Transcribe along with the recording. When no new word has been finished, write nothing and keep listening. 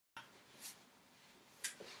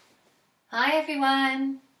Hi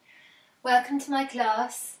everyone, welcome to my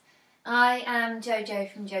class. I am Jojo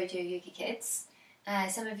from JojoYogiKids.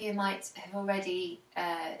 Some of you might have already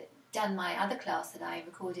done my other class that I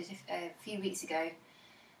recorded a few weeks ago,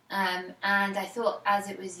 and I thought as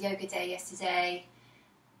it was yoga day yesterday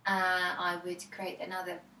I would create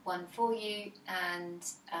another one for you, and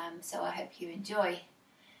so I hope you enjoy.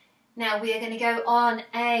 Now we are going to go on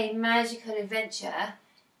a magical adventure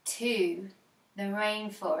to the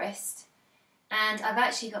rainforest. And I've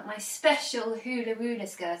actually got my special Hula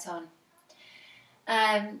skirt on.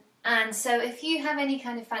 And so if you have any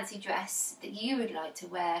kind of fancy dress that you would like to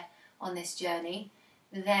wear on this journey,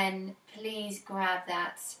 then please grab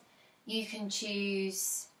that. You can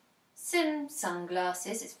choose some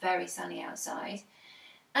sunglasses, it's very sunny outside,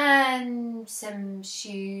 and some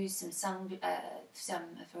shoes,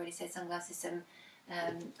 I've already said sunglasses,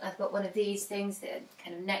 I've got one of these things, the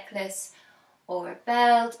kind of necklace, or a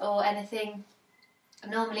belt, or anything.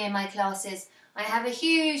 Normally in my classes I have a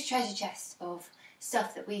huge treasure chest of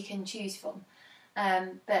stuff that we can choose from,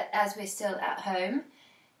 but as we're still at home,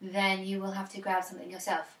 then you will have to grab something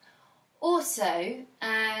yourself. Also,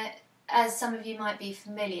 as some of you might be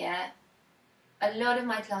familiar, a lot of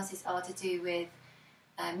my classes are to do with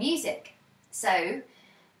music, so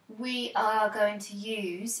we are going to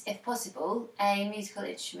use, if possible, a musical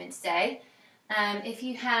instrument today. If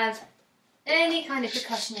you have any kind of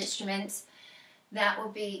percussion instruments, that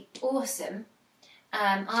would be awesome.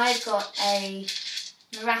 I've got a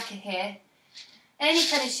maraca here, any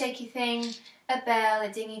kind of shaky thing, a bell, a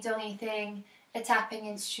dingy dongy thing, a tapping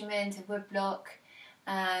instrument, a wood block.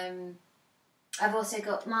 I've also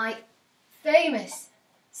got my famous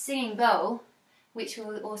singing bowl, which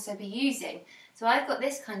we'll also be using. So I've got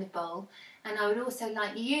this kind of bowl, and I would also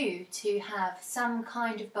like you to have some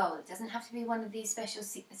kind of bowl. It doesn't have to be one of these special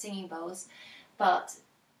singing bowls, but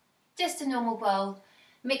just a normal bowl,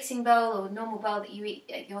 mixing bowl, or normal bowl that you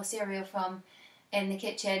eat your cereal from in the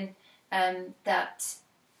kitchen, that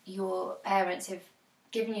your parents have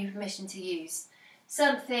given you permission to use.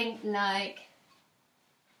 Something like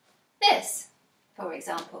this, for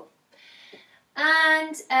example.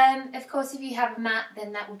 And of course, if you have a mat,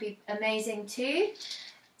 then that would be amazing too.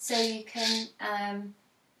 So you can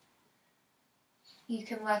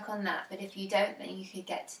work on that. But if you don't, then you could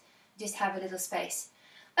just have a little space.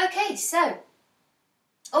 Okay, so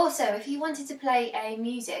also if you wanted to play a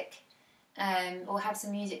music or have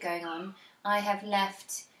some music going on, I have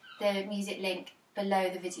left the music link below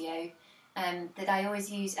the video that I always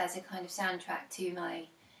use as a kind of soundtrack to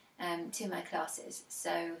my classes.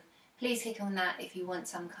 So please click on that if you want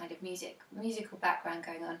some kind of musical background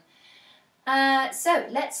going on. So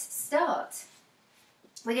let's start.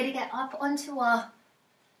 We're going to get up onto our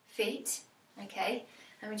feet, okay?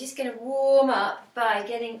 And we're just going to warm up by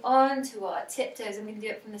getting onto our tiptoes. I'm going to do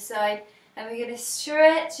it from the side. And we're going to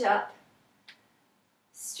stretch up.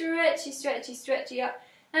 Stretchy, stretchy, stretchy up.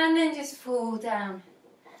 And then just fall down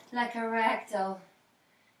like a rag doll.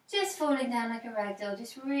 Just falling down like a rag doll.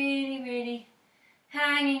 Just really, really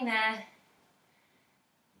hanging there.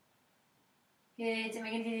 Good. And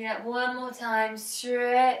we're going to do that one more time.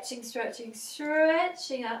 Stretching, stretching,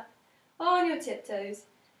 stretching up on your tiptoes.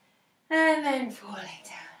 And then falling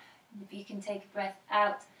down. If you can take a breath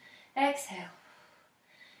out, exhale.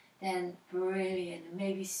 Then brilliant. And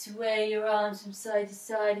maybe sway your arms from side to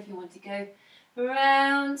side if you want to go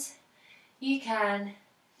around. You can.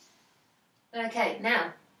 Okay,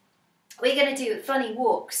 now we're going to do funny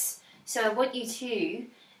walks. So I want you to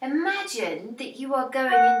imagine that you are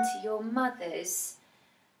going into your mother's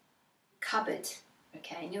cupboard.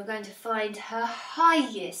 Okay, and you're going to find her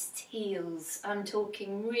highest heels. I'm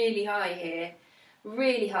talking really high here,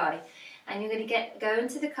 really high. And you're going to go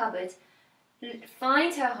into the cupboard,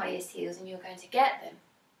 find her highest heels, and you're going to get them.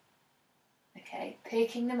 Okay,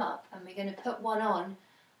 picking them up, and we're going to put one on,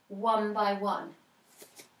 one by one.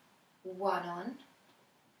 One on,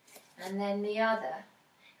 and then the other.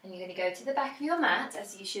 And you're going to go to the back of your mat,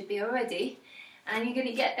 as you should be already, and you're going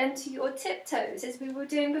to get onto your tiptoes, as we were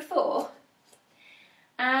doing before.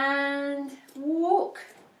 And walk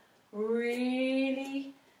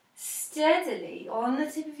really steadily on the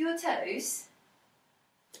tip of your toes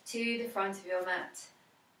to the front of your mat.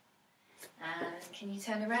 And can you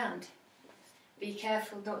turn around? Be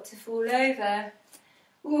careful not to fall over.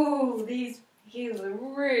 Ooh, these heels are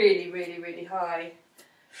really, really, really high.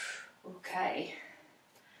 Okay.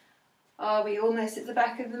 Are we almost at the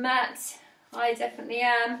back of the mat? I definitely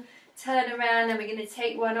am. Turn around, and we're going to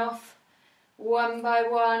take one off. One by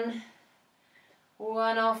one.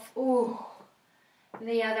 One off. Ooh.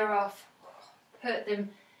 The other off. Put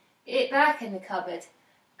them back in the cupboard.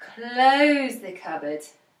 close the cupboard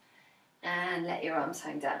and let your arms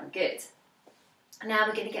hang down. Good. Now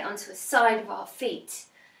we're going to get onto the side of our feet.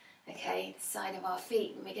 Okay, the side of our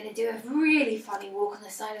feet. And we're going to do a really funny walk on the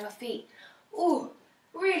side of our feet. Oh,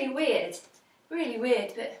 really weird,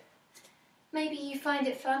 but maybe you find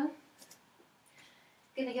it fun.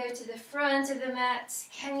 Going to go to the front of the mat.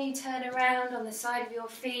 Can you turn around on the side of your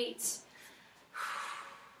feet?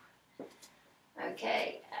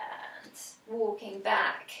 Okay, and walking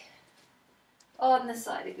back on the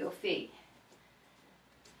side of your feet.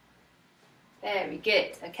 Very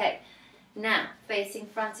good. Okay, now facing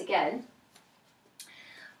front again.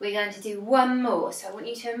 We're going to do one more. So I want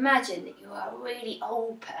you to imagine that you are a really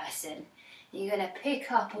old person. You're going to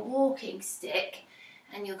pick up a walking stick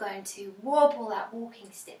and you're going to wobble that walking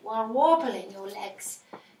stick while wobbling your legs.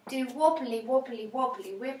 Do wobbly, wobbly,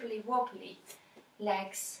 wobbly, wibbly, wobbly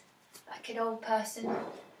legs like an old person.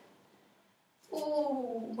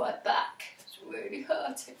 Oh, my back is really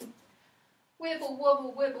hurting. Wibble,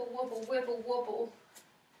 wobble, wibble, wobble, wibble, wobble.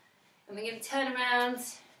 And we're going to turn around.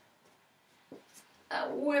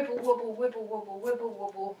 Wibble, wobble, wibble, wobble, wibble,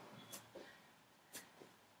 wobble.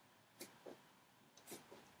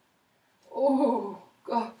 Oh,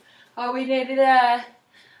 God. Are we nearly there?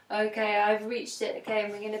 Okay, I've reached it. Okay,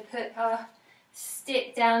 and we're going to put our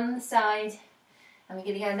stick down the side. And we're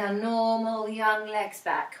going to go down normal young legs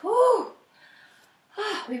back. Woo!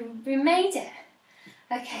 Oh, we made it.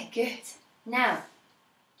 Okay, good. Now,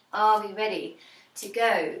 are we ready to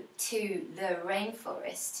go to the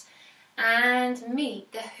rainforest and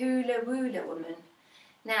meet the Hula Wula woman?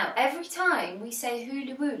 Now, every time we say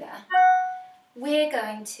Hula Wula, we're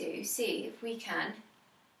going to see if we can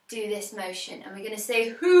do this motion. And we're going to say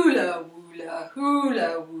Hula Wula,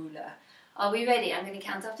 Hula Wula. Are we ready? I'm going to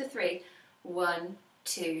count up to 3. 1,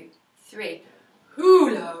 2, 3.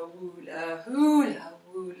 Hula Wula, Hula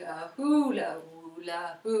Wula, Hula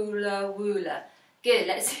Wula, Hula Wula. Good,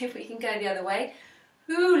 let's see if we can go the other way.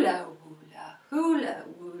 Hula Wula, Hula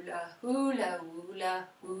Wula, Hula Wula,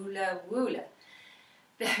 Hula Wula.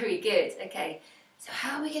 Very good. Okay, so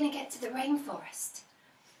how are we going to get to the rainforest?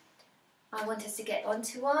 I want us to get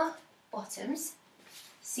onto our bottoms,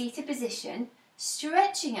 seated position,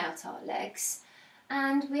 stretching out our legs,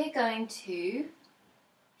 and we're going to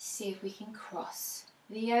see if we can cross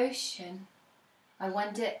the ocean. I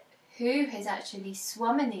wonder who has actually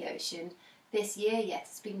swum in the ocean this year yet.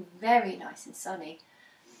 It's been very nice and sunny.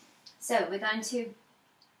 So we're going to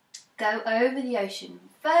go over the ocean.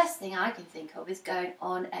 First thing I can think of is going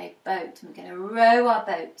on a boat. We're going to row our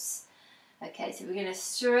boats. Okay, so we're going to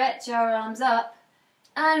stretch our arms up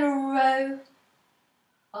and row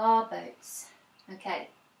our boats. Okay.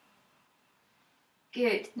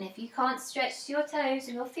 Good. And if you can't stretch your toes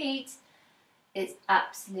and your feet, it's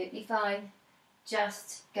absolutely fine.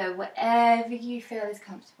 Just go wherever you feel is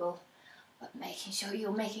comfortable, but making sure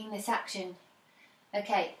you're making this action.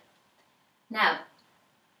 Okay. Now,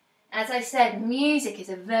 as I said, music is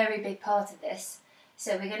a very big part of this.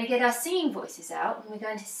 So we're going to get our singing voices out and we're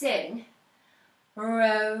going to sing.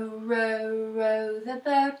 Row, row, row the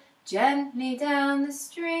boat gently down the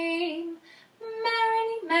stream.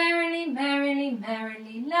 Merrily, merrily, merrily,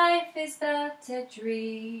 merrily, life is but a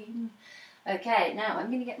dream. Okay, now I'm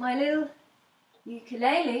going to get my little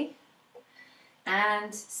ukulele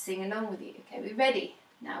and sing along with you. Okay, we're ready.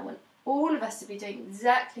 Now I want all of us to be doing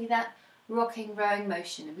exactly that rocking, rowing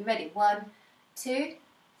motion. Are we ready? 1, 2,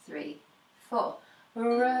 3, 4.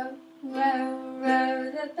 Row, row,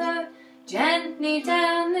 row the boat gently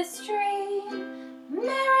down the stream.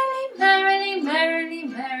 Merrily, merrily, merrily,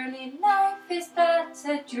 merrily, life is but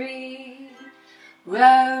a dream.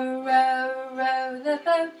 Row, row, row the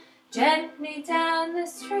boat gently down the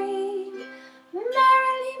stream.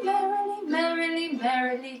 Merrily, merrily, merrily,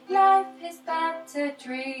 merrily, life is but a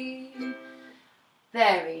dream.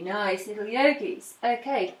 Very nice, little yogis.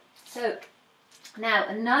 Okay, so now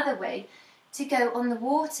another way to go on the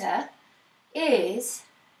water is,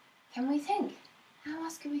 can we think? How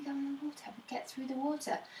else can we go on the water? We get through the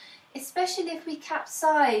water. Especially if we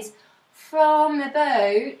capsize from the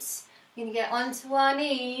boat. We're going to get onto our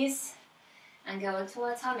knees and go onto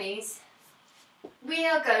our tummies. We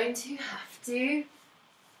are going to have to,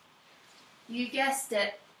 you guessed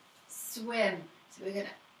it, swim. So we're going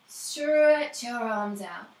to stretch our arms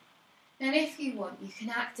out. And if you want, you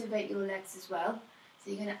can activate your legs as well.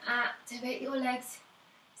 So you're going to activate your legs.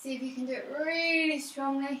 See if you can do it really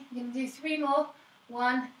strongly. You're going to do 3 more.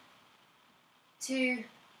 1, 2,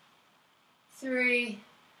 3.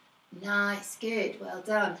 Nice, good, well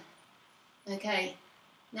done. Okay,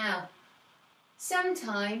 now,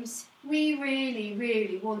 sometimes we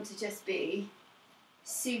really want to just be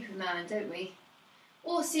Superman, don't we?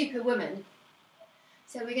 Or Superwoman.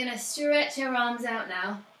 So we're going to stretch our arms out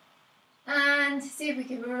now and see if we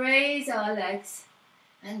can raise our legs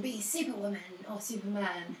and be Superwoman or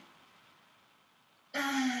Superman.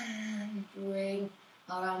 And bring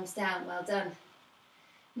our arms down. Well done.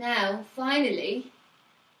 Now, finally,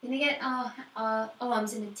 we're going to get our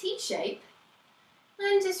arms in a T shape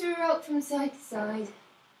and just rock from side to side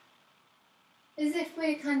as if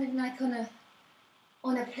we're kind of like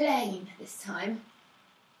on a plane this time.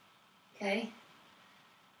 Okay?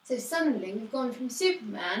 So suddenly we've gone from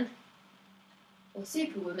Superman or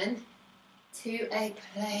Superwoman to a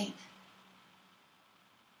plane.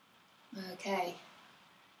 Okay,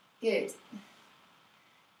 good.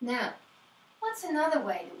 Now, what's another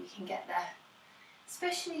way that we can get there?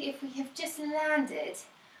 Especially if we have just landed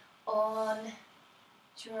on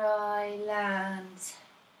dry land.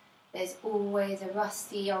 There's always a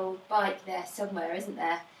rusty old bike there somewhere, isn't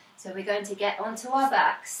there? So we're going to get onto our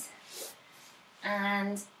backs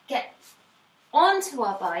and get onto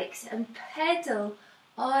our bikes and pedal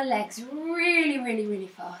our legs really, really, really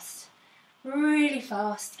fast. Really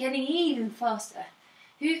fast, getting even faster.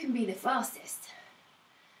 Who can be the fastest?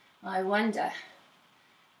 I wonder.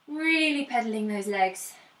 Really pedaling those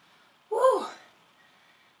legs. Woo!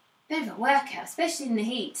 Bit of a workout, especially in the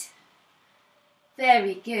heat.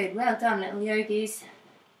 Very good. Well done, little yogis.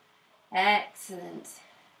 Excellent.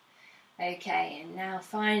 Okay, and now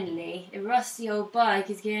finally, a rusty old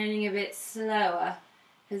bike is getting a bit slower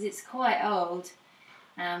because it's quite old.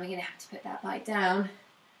 And we're going to have to put that bike down.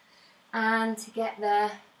 And to get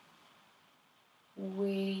there,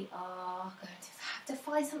 we are going to have to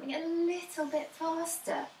find something a little bit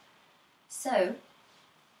faster. So,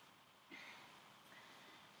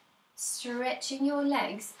 stretching your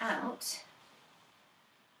legs out,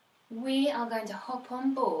 we are going to hop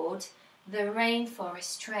on board the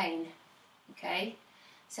Rainforest train. Okay,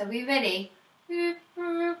 so we ready?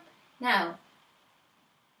 Now,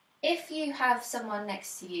 if you have someone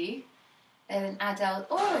next to you, an adult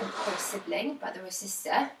or a sibling, brother or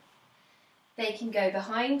sister, they can go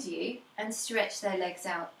behind you and stretch their legs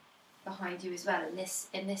out behind you as well in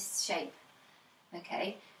this shape.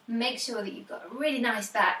 Okay, make sure that you've got a really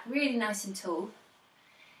nice back, really nice and tall,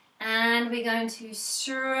 and we're going to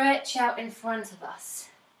stretch out in front of us.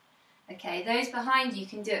 Okay, those behind you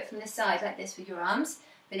can do it from the side like this with your arms,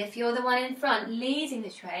 but if you're the one in front leading the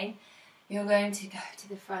train, you're going to go to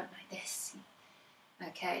the front like this.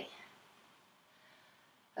 Okay.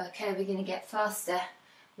 Okay, we're going to get faster.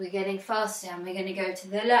 We're getting faster and we're going to go to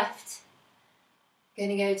the left. Going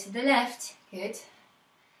to go to the left. Good.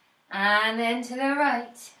 And then to the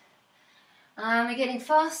right. And we're getting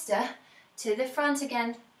faster to the front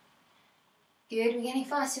again. Good, we're getting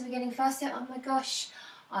faster, we're getting faster. Oh my gosh,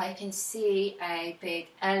 I can see a big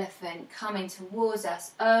elephant coming towards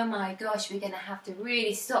us. Oh my gosh, we're going to have to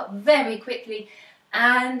really stop very quickly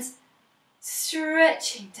and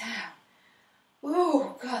stretching down.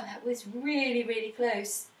 Oh God, that was really, really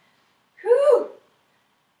close. Whew.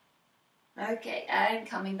 Okay, and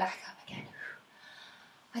coming back up again.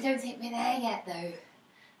 I don't think we're there yet though.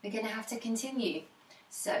 We're going to have to continue.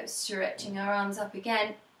 So stretching our arms up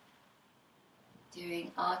again.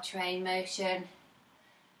 Doing our train motion.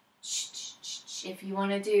 If you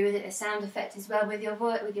want to do a sound effect as well with your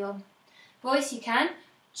voice, you can.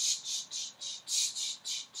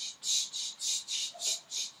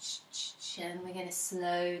 And we're going to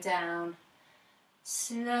slow down,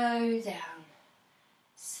 slow down,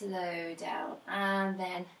 slow down, and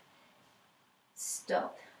then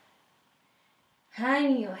stop.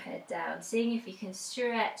 Hang your head down, seeing if you can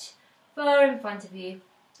stretch far in front of you.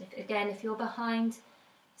 If you're behind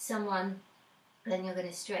someone, then you're going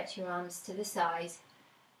to stretch your arms to the side.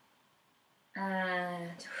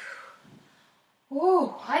 And,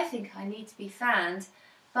 oh, I think I need to be fanned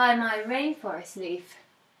by my rainforest leaf.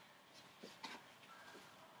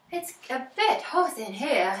 It's a bit hot in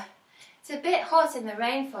here. It's a bit hot in the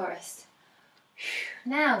rainforest.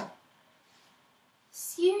 Now,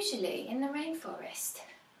 usually in the rainforest,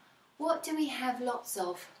 what do we have lots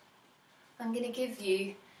of? I'm going to give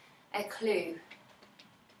you a clue.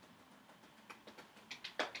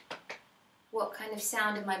 What kind of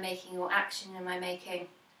sound am I making or action am I making?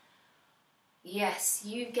 Yes,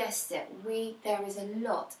 you guessed it. There is a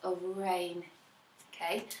lot of rain.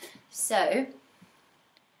 Okay, so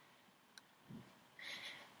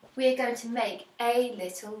we're going to make a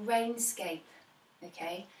little rainscape.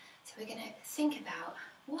 Okay, so we're going to think about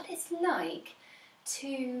what it's like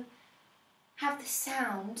to have the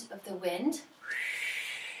sound of the wind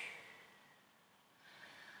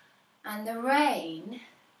and the rain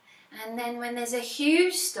And then when there's a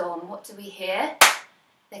huge storm, what do we hear?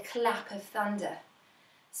 The clap of thunder.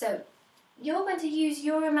 So you're going to use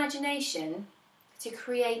your imagination to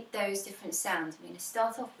create those different sounds. I'm going to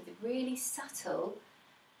start off with a really subtle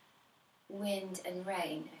wind and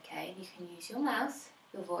rain, okay? You can use your mouth,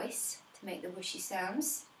 your voice, to make the whooshy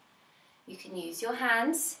sounds. You can use your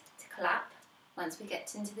hands to clap once we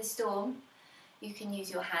get into the storm. You can use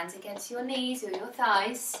your hands against your knees or your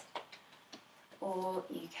thighs, or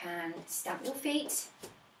you can stamp your feet,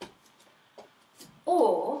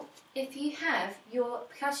 or if you have your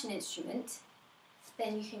percussion instrument,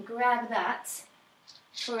 then you can grab that,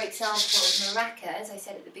 for example, maraca, as I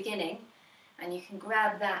said at the beginning, and you can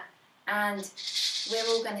grab that, and we're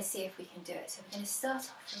all going to see if we can do it. So we're going to start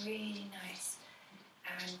off really nice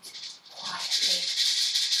and quietly.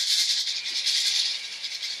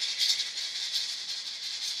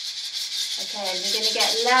 Okay, and we're going to get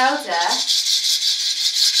louder.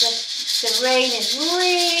 The rain is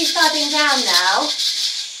really thudding down now.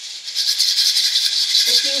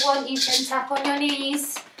 If you want, you can tap on your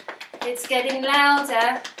knees. It's getting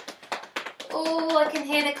louder. Oh, I can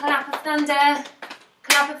hear the clap of thunder.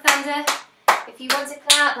 Clap of thunder. If you want to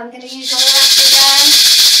clap, I'm going to use my maraca again.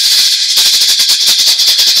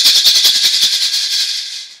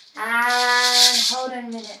 And hold on a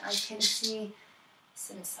minute, I can see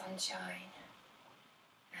some sunshine.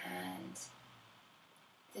 And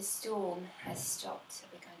the storm has stopped, so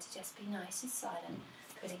we're going to just be nice and silent,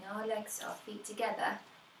 putting our legs, our feet together,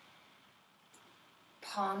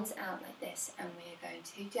 palms out like this, and we're going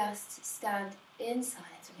to just stand in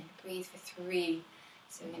silence. We're going to breathe for 3.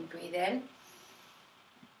 So we're going to breathe in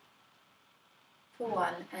for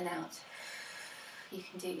 1 and out. You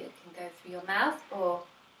can go through your mouth or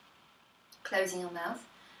closing your mouth.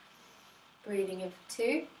 Breathing in for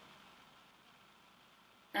 2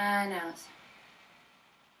 and out.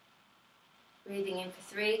 Breathing in for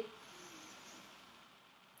 3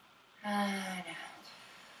 and out.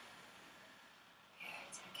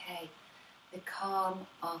 Good, okay. The calm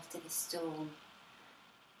after the storm.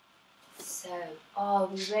 So, are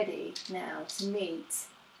we ready now to meet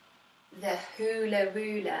the Hula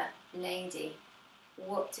Wula lady?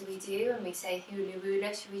 What do we do when we say Hula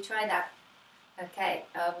Wula? Should we try that? Okay,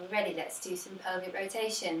 are we ready? Let's do some pelvic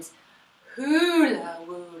rotations. Hula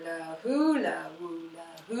Wula, Hula Wula,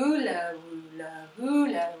 Hula Wula,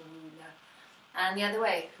 Hula Wula. And the other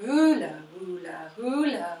way. Hula Wula,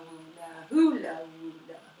 Hula Wula, Hula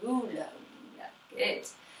Wula, Hula Wula. Good.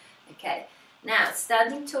 Okay. Now,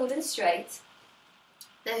 standing tall and straight,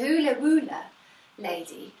 the Hula Wula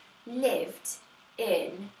lady lived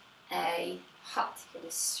in a hut. You're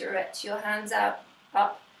going to stretch your hands out,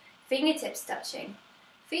 up, fingertips touching.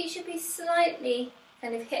 Feet should be slightly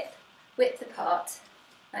kind of hip width apart,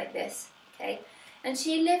 like this, okay? And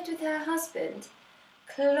she lived with her husband,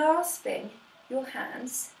 clasping your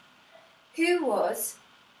hands, who was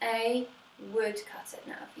a woodcutter.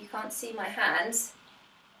 Now, if you can't see my hands,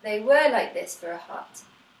 they were like this for a hut,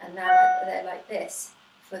 and now they're like this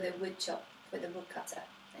for the woodcutter.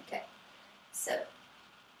 Okay, so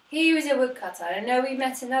he was a woodcutter. I know we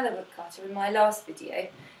met another woodcutter in my last video,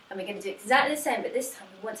 and we're going to do exactly the same, but this time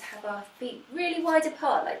we want to have our feet really wide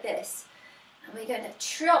apart like this, and we're going to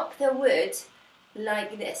chop the wood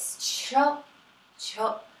like this. Chop,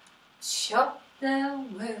 chop, chop the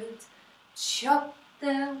wood, chop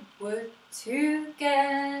the wood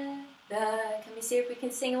together. Can we see if we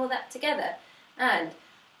can sing all that together? And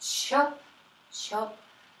chop, chop,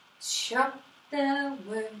 chop the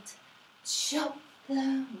wood, chop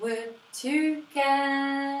the wood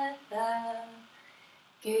together.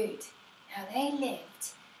 Good. Now they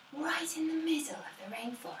lived right in the middle of the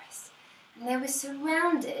rainforest, and they were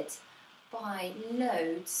surrounded by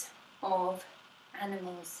loads of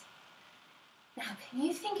animals. Now, can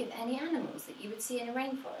you think of any animals that you would see in a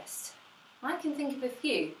rainforest? I can think of a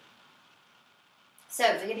few. So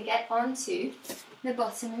we're going to get onto the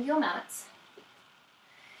bottom of your mat,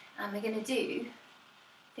 and we're going to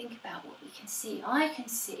think about what we can see. I can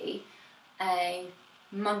see a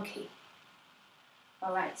monkey.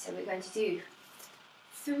 Alright, so we're going to do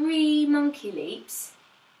 3 monkey leaps.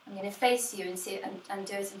 I'm going to face you and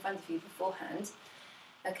do it in front of you beforehand.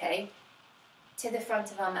 Okay, to the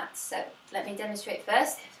front of our mat. So let me demonstrate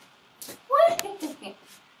first.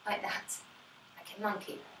 Like that. Like a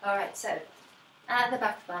monkey. Alright, so at the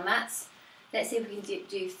back of our mats, let's see if we can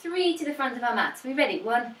do 3 to the front of our mats. Are we ready?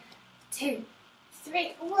 1, 2,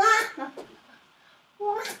 3.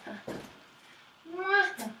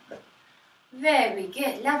 Very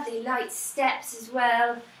good. Lovely light steps as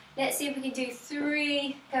well. Let's see if we can do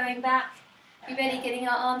 3 going back. You ready? Getting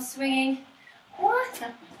our arms swinging.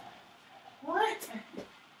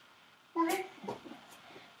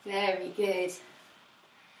 Very good.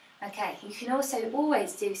 Okay, you can also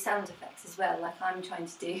always do sound effects as well, like I'm trying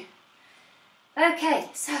to do. Okay,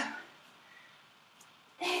 so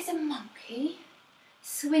there's a monkey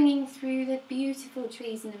swinging through the beautiful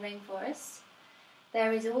trees in the rainforest.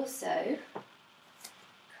 There is also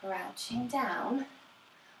crouching down.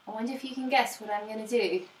 I wonder if you can guess what I'm going to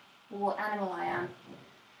do, or what animal I am.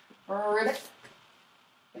 Ribbit.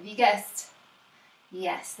 Have you guessed?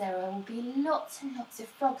 Yes, there will be lots and lots of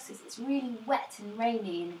frogs because it's really wet and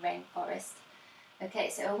rainy in the rainforest. Okay,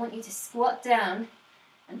 so I want you to squat down,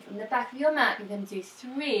 and from the back of your mat you're going to do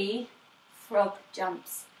 3 frog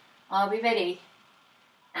jumps. Are we ready?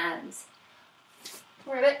 And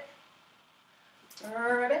ribbit,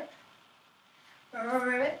 ribbit,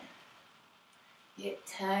 ribbit. You're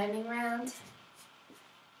turning round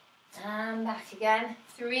and back again.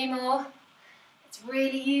 3 more. Let's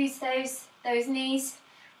really use those knees.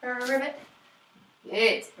 Ribbit.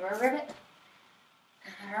 Good. Ribbit.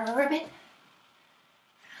 Ribbit.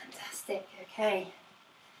 Fantastic. Okay.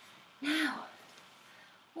 Now,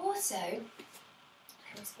 there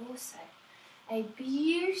was also a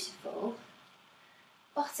beautiful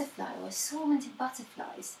butterfly or assortment of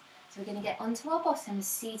butterflies. So we're going to get onto our bottoms,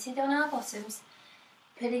 seated on our bottoms,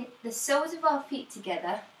 putting the soles of our feet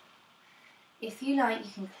together. If you like,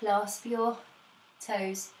 you can clasp your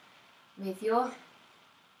toes with your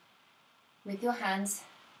hands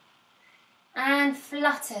and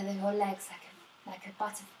flutter your legs like a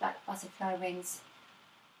butterfly wings.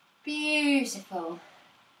 Beautiful.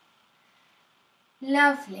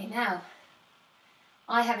 Lovely. Now,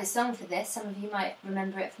 I have a song for this. Some of you might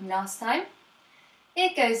remember it from last time.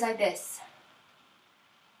 It goes like this.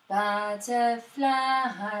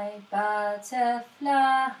 Butterfly,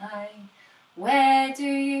 butterfly, where do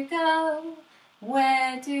you go?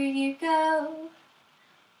 Where do you go?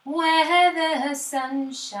 Where the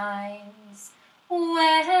sun shines,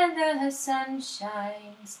 where the sun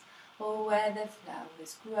shines, or where the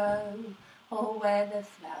flowers grow, or where the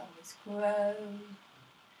flowers grow.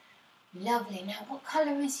 Lovely. Now, what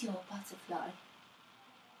colour is your butterfly?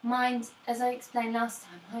 Mine, as I explained last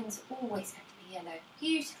time, mine's always going to be yellow.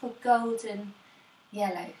 Beautiful golden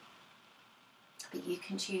yellow. But you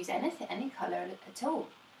can choose anything, any colour at all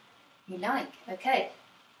you like. Okay,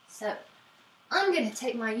 so I'm going to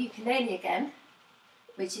take my ukulele again,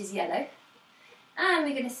 which is yellow, and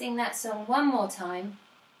we're going to sing that song one more time.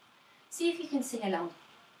 See if you can sing along.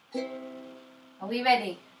 Are we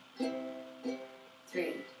ready?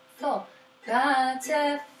 3, 4.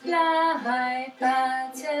 Butterfly,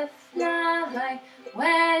 butterfly,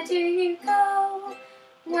 where do you go?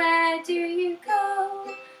 Where do you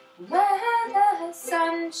go? Where the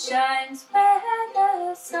sun shines, where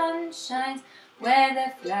the sun shines, where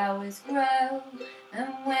the flowers grow,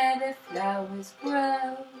 and where the flowers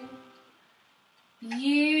grow.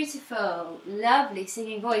 Beautiful, lovely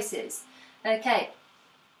singing voices. Okay,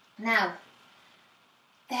 now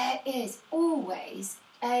there is always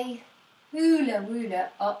a hula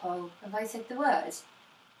wula. Uh-oh, have I said the word?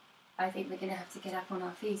 I think we're going to have to get up on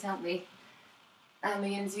our feet, aren't we? And we're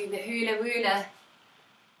going to do the hula wula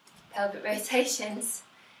pelvic rotations.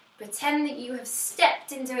 Pretend that you have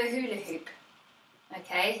stepped into a hula hoop.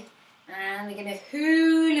 Okay, and we're going to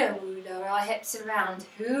hula wula our hips around.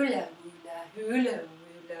 Hula wula, hula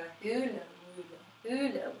wula, hula wula,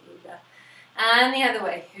 hula wula. And the other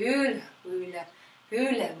way. Hula wula,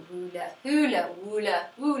 hula wula, hula wula,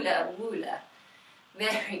 hula wula.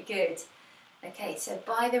 Very good. Okay, so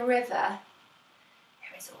by the river,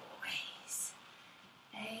 there is always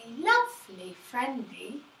a lovely,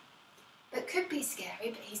 friendly, but could be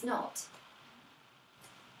scary, but he's not.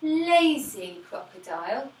 Lazy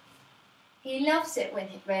crocodile. He loves it when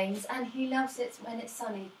it rains and he loves it when it's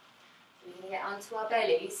sunny. So we're going to get onto our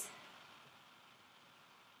bellies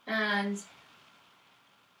and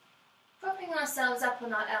propping ourselves up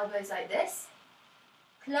on our elbows like this,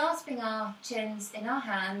 clasping our chins in our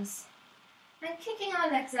hands and kicking our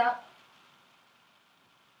legs up.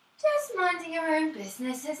 Just minding your own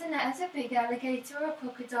business, isn't it, as a big alligator or a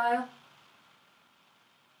crocodile?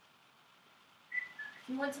 If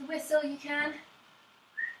you want to whistle, you can.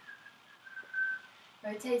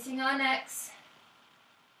 Rotating our necks.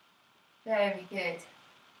 Very good.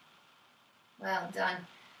 Well done.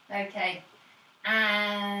 Okay.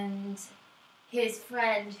 And his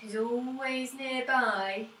friend, who's always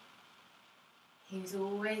nearby, who's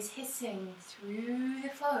always hissing through the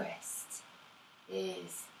forest,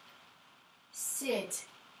 is Sid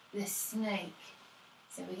the snake.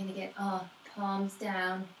 So we're going to get our palms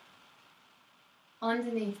down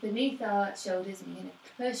beneath our shoulders, and we're going to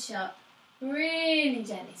push up really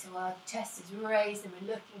gently, so our chest is raised and we're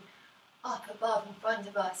looking up above in front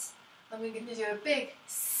of us. And we're going to do a big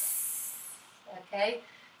s, okay?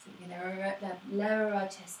 So we're going to lower our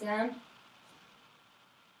chest down.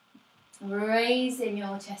 Raising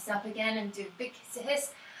your chest up again and do a big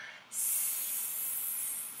hiss.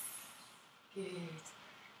 Good.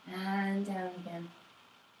 And down again.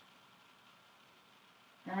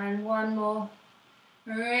 And one more.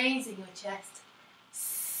 Raising your chest.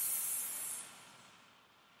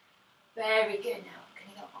 Very good. Now we're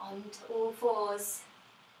going to go on to all fours.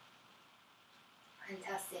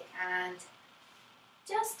 Fantastic. And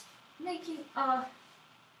just making our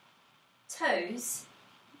toes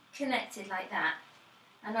connected like that.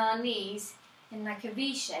 And our knees in like a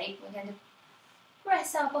V shape. We're going to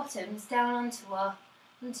press our bottoms down onto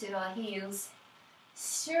our heels.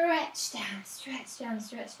 Stretch down, stretch down,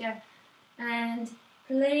 stretch down. And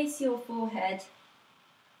place your forehead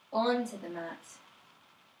onto the mat.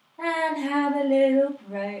 And have a little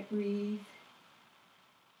breathe.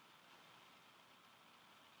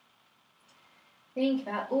 Think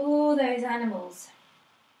about all those animals.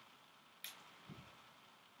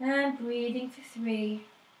 And breathing for 3,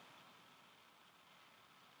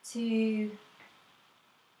 2,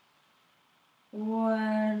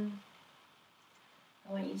 1.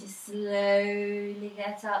 I want you to slowly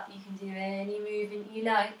get up. You can do any movement you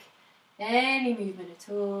like, any movement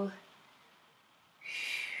at all.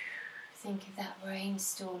 Think of that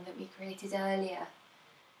rainstorm that we created earlier.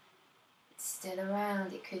 It's still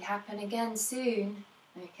around. It could happen again soon.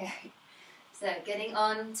 Okay, so getting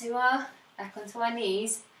back onto our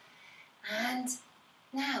knees. And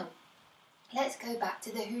now, let's go back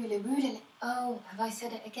to the hula wula. Oh, have I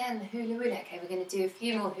said it again? The hula wula. Okay, we're going to do a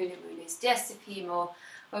few more hula wulas. Just a few more.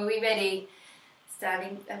 Are we ready?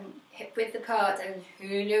 Standing hip width apart and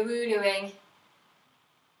hula wulaing.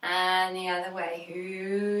 And the other way.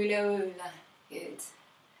 Hula wula. Good.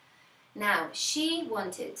 Now, she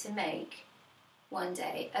wanted to make one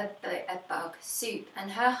day a bug soup.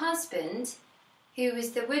 And her husband, who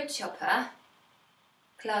was the wood chopper,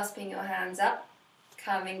 clasping your hands up,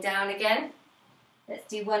 coming down again. Let's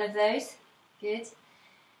do one of those. Good.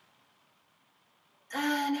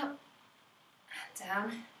 And up and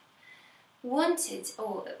down.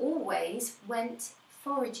 Always went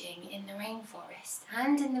foraging in the rainforest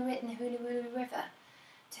and in the Hula Wula River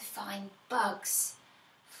to find bugs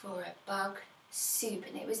for a bug soup.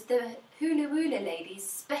 And it was the Hula Wula lady's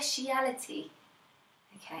speciality.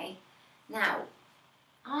 Okay. Now,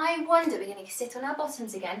 I wonder, we're going to sit on our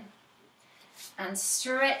bottoms again and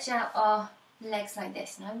stretch out our legs like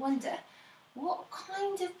this. And I wonder, what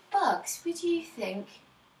kind of bugs would you think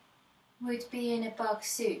would be in a bug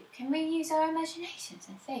soup? Can we use our imaginations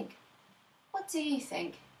and think? What do you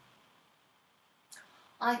think?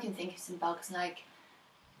 I can think of some bugs like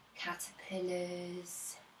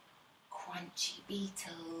caterpillars, crunchy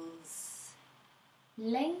beetles,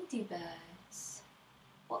 ladybirds.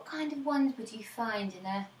 What kind of ones would you find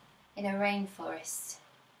in a rainforest?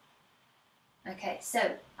 Okay,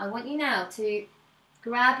 so I want you now to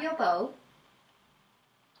grab your bowl.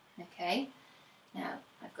 Okay, now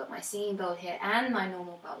I've got my singing bowl here and my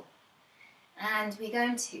normal bowl. And we're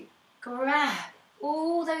going to grab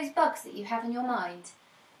all those bugs that you have in your mind.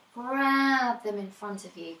 Grab them in front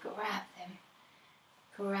of you. Grab them.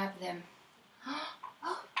 Grab them.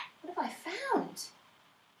 Oh, what have I found?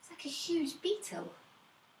 It's like a huge beetle.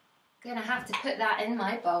 I'm going to have to put that in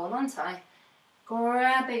my bowl, aren't I?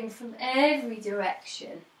 Grabbing from every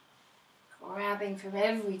direction. Grabbing from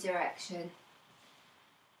every direction.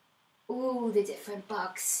 All the different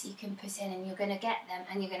bugs you can put in, and you're going to get them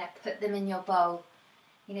and you're going to put them in your bowl.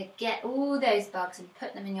 You're going to get all those bugs and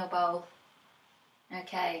put them in your bowl.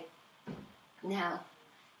 Okay. Now,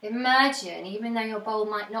 imagine, even though your bowl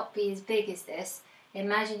might not be as big as this,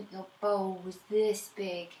 imagine your bowl was this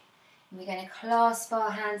big. And we're going to clasp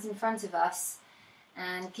our hands in front of us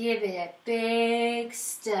and give it a big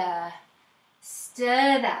stir.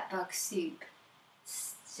 Stir that bug soup.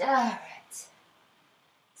 Stir it.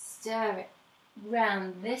 Stir it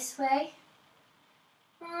round this way.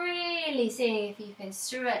 Really seeing if you can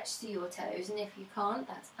stretch to your toes, and if you can't,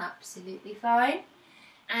 that's absolutely fine.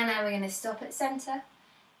 And now we're going to stop at centre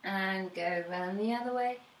and go round the other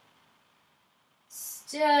way.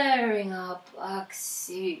 Stirring our bug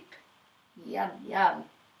soup. Yum, yum.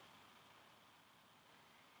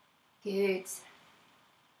 Good.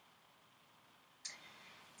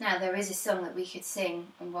 Now there is a song that we could sing,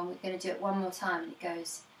 and we're going to do it one more time, and it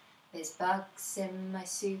goes, there's bugs in my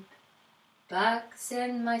soup, bugs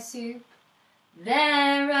in my soup.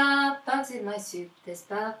 There are bugs in my soup, there's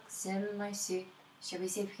bugs in my soup. Shall we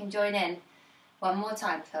see if we can join in? One more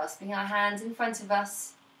time, clasping our hands in front of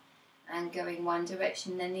us and going one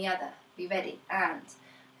direction then the other. Be ready, and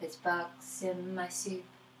there's bugs in my soup,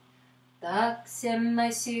 bugs in my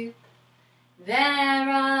soup. There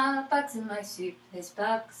are bugs in my soup, there's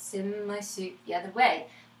bugs in my soup. The other way,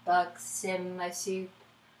 bugs in my soup,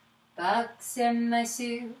 bugs in my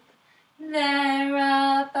soup. There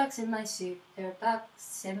are bugs in my soup, there are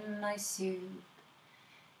bugs in my soup.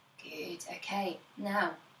 Good, okay,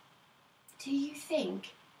 now, do you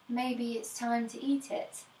think maybe it's time to eat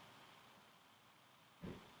it?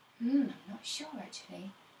 I'm not sure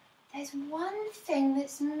actually. There's one thing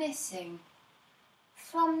that's missing.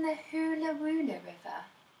 From the Hula Wula river,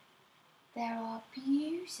 there are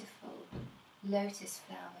beautiful lotus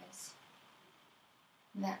flowers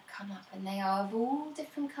that come up, and they are of all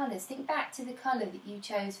different colours. Think back to the colour that you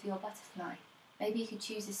chose for your butterfly. Maybe you could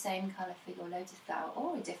choose the same colour for your lotus flower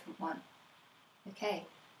or a different one. Okay,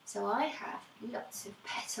 so I have lots of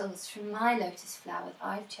petals from my lotus flower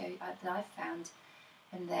that I've found,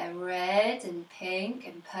 and they're red and pink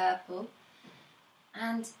and purple,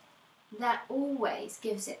 and that always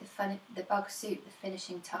gives it the bug soup, the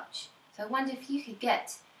finishing touch. So I wonder if you could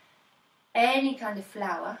get any kind of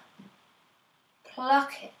flower,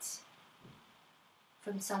 pluck it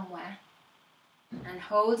from somewhere and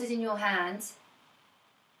hold it in your hand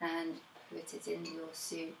and put it in your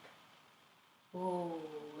soup. Oh,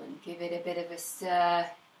 and give it a bit of a stir.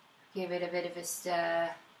 Give it a bit of a stir.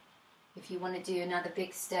 If you want to do another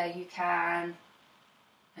big stir, you can.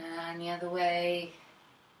 And the other way.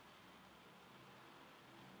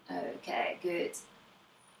 Okay, good.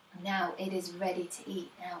 Now it is ready to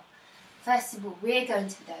eat. Now, first of all, we're going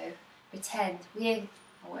to though pretend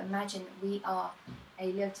or imagine that we are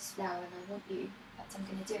a lotus flower, and I want you, in fact I'm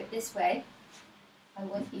going to do it this way. I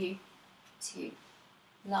want you to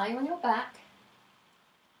lie on your back,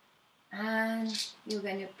 and you're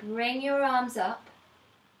going to bring your arms up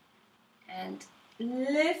and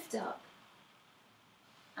lift up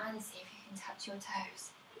and see if you can touch your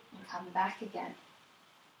toes and come back again.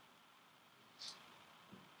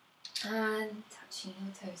 And touching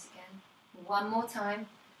your toes again. One more time.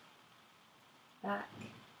 Back.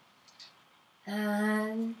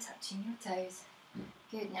 And touching your toes.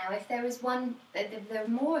 Good. Now if there are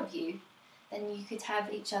more of you, then you could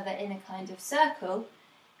have each other in a kind of circle,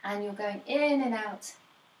 and you're going in and out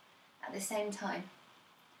at the same time,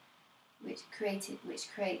 which creates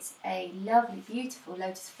a lovely, beautiful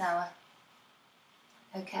lotus flower.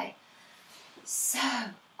 Okay, so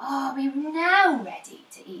are we now ready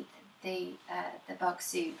to eat the bug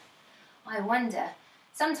soup? I wonder.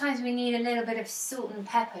 Sometimes we need a little bit of salt and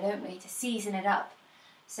pepper, don't we, to season it up.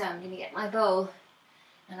 So I'm going to get my bowl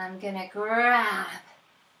and I'm going to grab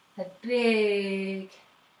a big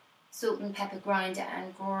salt and pepper grinder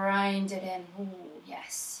and grind it in. Ooh,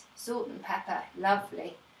 yes, salt and pepper,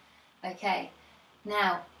 lovely. Okay,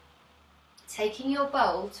 now taking your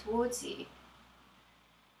bowl towards you,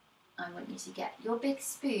 I want you to get your big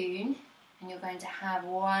spoon, and you're going to have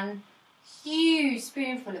one huge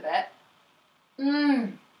spoonful of it.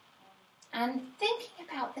 And thinking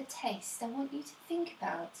about the taste, I want you to think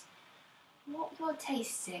about what you're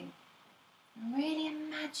tasting. And really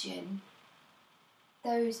imagine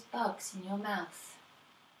those bugs in your mouth.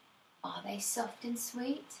 Are they soft and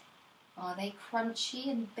sweet? Are they crunchy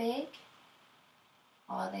and big?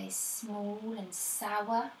 Are they small and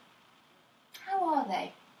sour? How are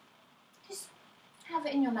they? Just have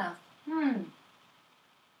it in your mouth.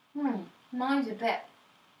 Mine's a bit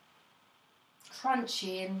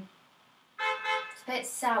crunchy and it's a bit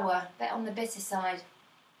sour, a bit on the bitter side.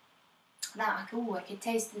 I could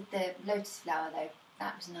taste the lotus flower though.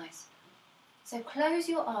 That was nice. So close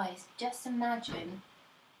your eyes. Just imagine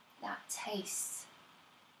that taste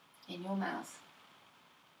in your mouth.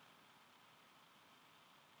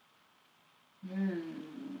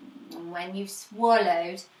 And when you've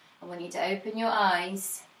swallowed, I want you to open your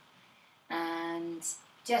eyes and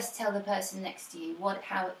just tell the person next to you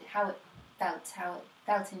how it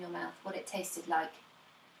felt in your mouth, what it tasted like.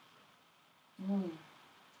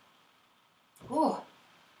 Oh,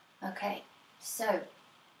 okay. So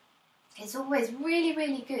it's always really,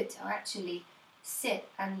 really good to actually sit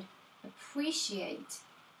and appreciate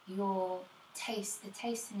your taste, the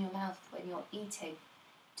taste in your mouth when you're eating,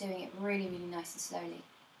 doing it really, really nice and slowly.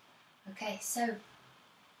 Okay, so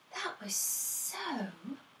that was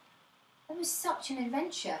such an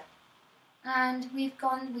adventure. And we've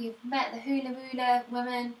met the Hula Wula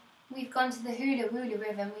woman, we've gone to the Hula Wula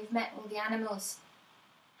river and we've met all the animals.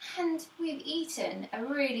 And we've eaten a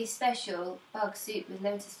really special bug soup with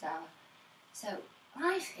lotus flower. So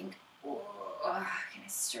I think We're going to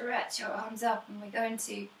stretch your arms up, and we're going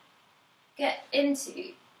to get into,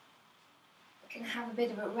 we're going to have a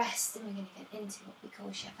bit of a rest, and we're going to get into what we call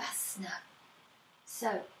Shavasana.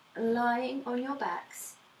 So, lying on your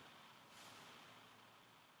backs,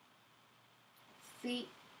 feet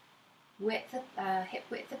hip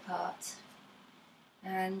width apart,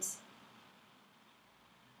 and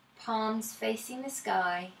palms facing the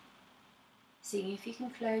sky, seeing if you can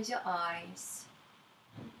close your eyes.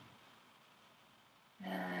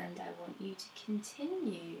 And I want you to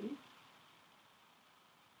continue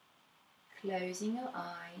closing your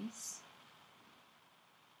eyes,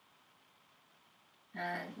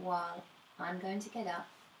 and while I'm going to get up,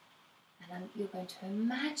 and you're going to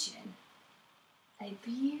imagine a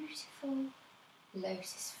beautiful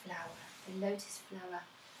lotus flower, the lotus flower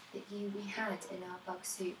that we had in our bug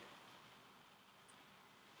soup.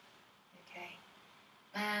 Okay,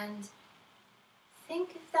 and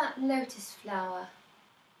think of that lotus flower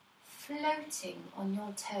floating on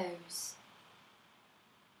your toes.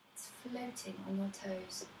 It's floating on your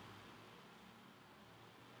toes.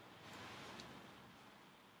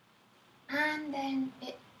 And then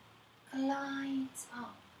it glides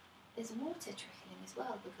up. There's water trickling as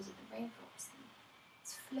well because of the rainforest.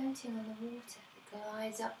 It's floating on the water. It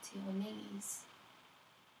glides up to your knees.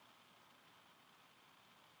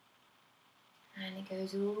 And it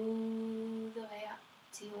goes all the way up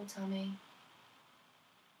to your tummy.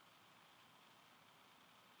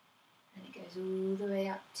 And it goes all the way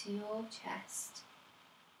up to your chest.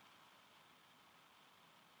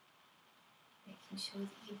 Making sure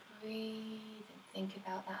that you breathe and think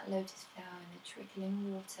about that lotus flower and the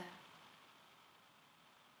trickling water.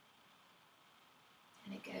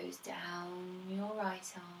 And it goes down your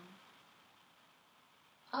right arm,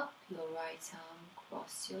 up your right arm,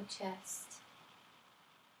 across your chest,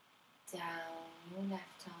 down your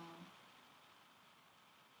left arm,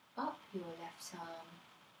 up your left arm,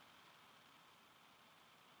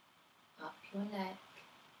 up your neck,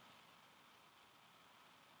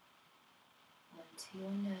 onto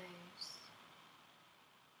your nose,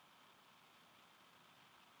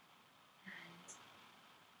 and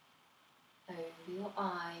over your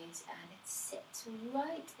eyes, and it sits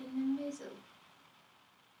right in the middle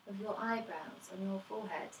of your eyebrows on your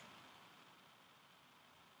forehead.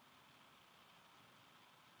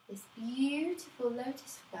 This beautiful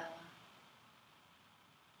lotus flower.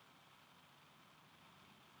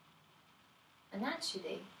 And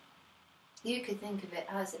actually, you could think of it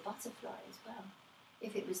as a butterfly as well,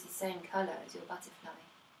 if it was the same colour as your butterfly,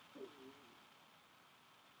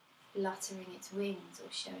 fluttering its wings or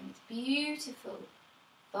showing its beautiful,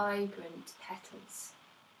 vibrant petals.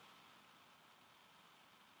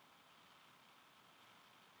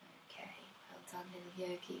 Okay, well done,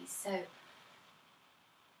 little yogis. So,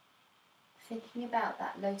 thinking about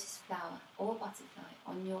that lotus flower or butterfly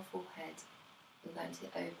on your forehead, you're going to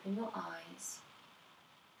open your eyes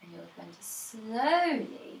and you're going to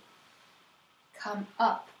slowly come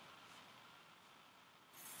up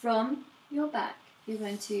from your back. You're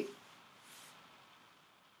going to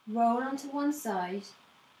roll onto one side,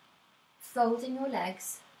 folding your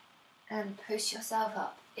legs, and push yourself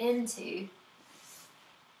up into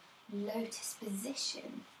lotus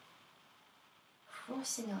position,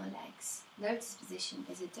 crossing our legs. Lotus position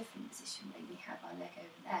is a different position where we have our leg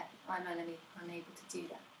over there, but I'm unable to do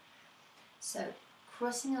that. So,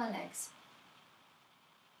 crossing our legs,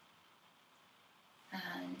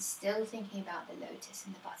 and still thinking about the lotus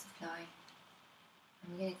and the butterfly.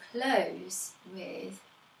 I'm going to close with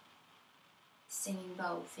singing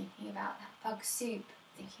bowl, thinking about that bug soup,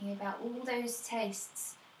 thinking about all those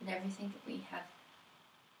tastes and everything that we have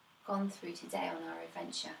gone through today on our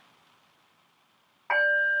adventure.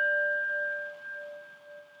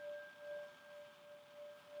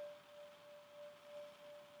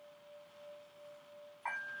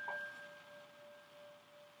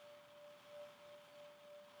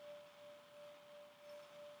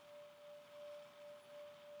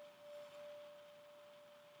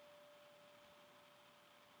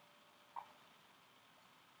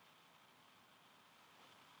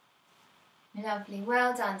 Lovely,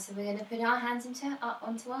 well done. So we're going to put our hands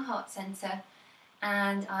onto our heart centre,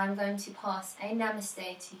 and I'm going to pass a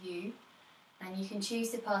namaste to you, and you can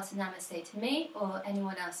choose to pass a namaste to me or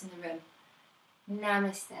anyone else in the room.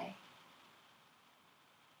 Namaste.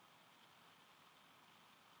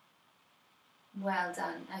 Well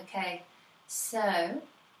done. Okay, so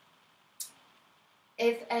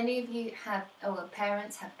if any of you have, or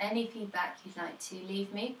parents have any feedback you'd like to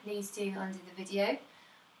leave me, please do under the video.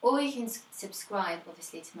 Or you can subscribe,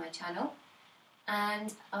 obviously, to my channel.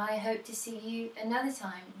 and I hope to see you another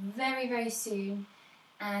time very, very soon,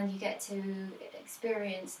 and you get to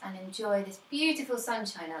experience and enjoy this beautiful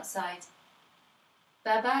sunshine outside.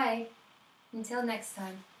 Bye bye, until next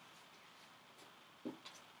time.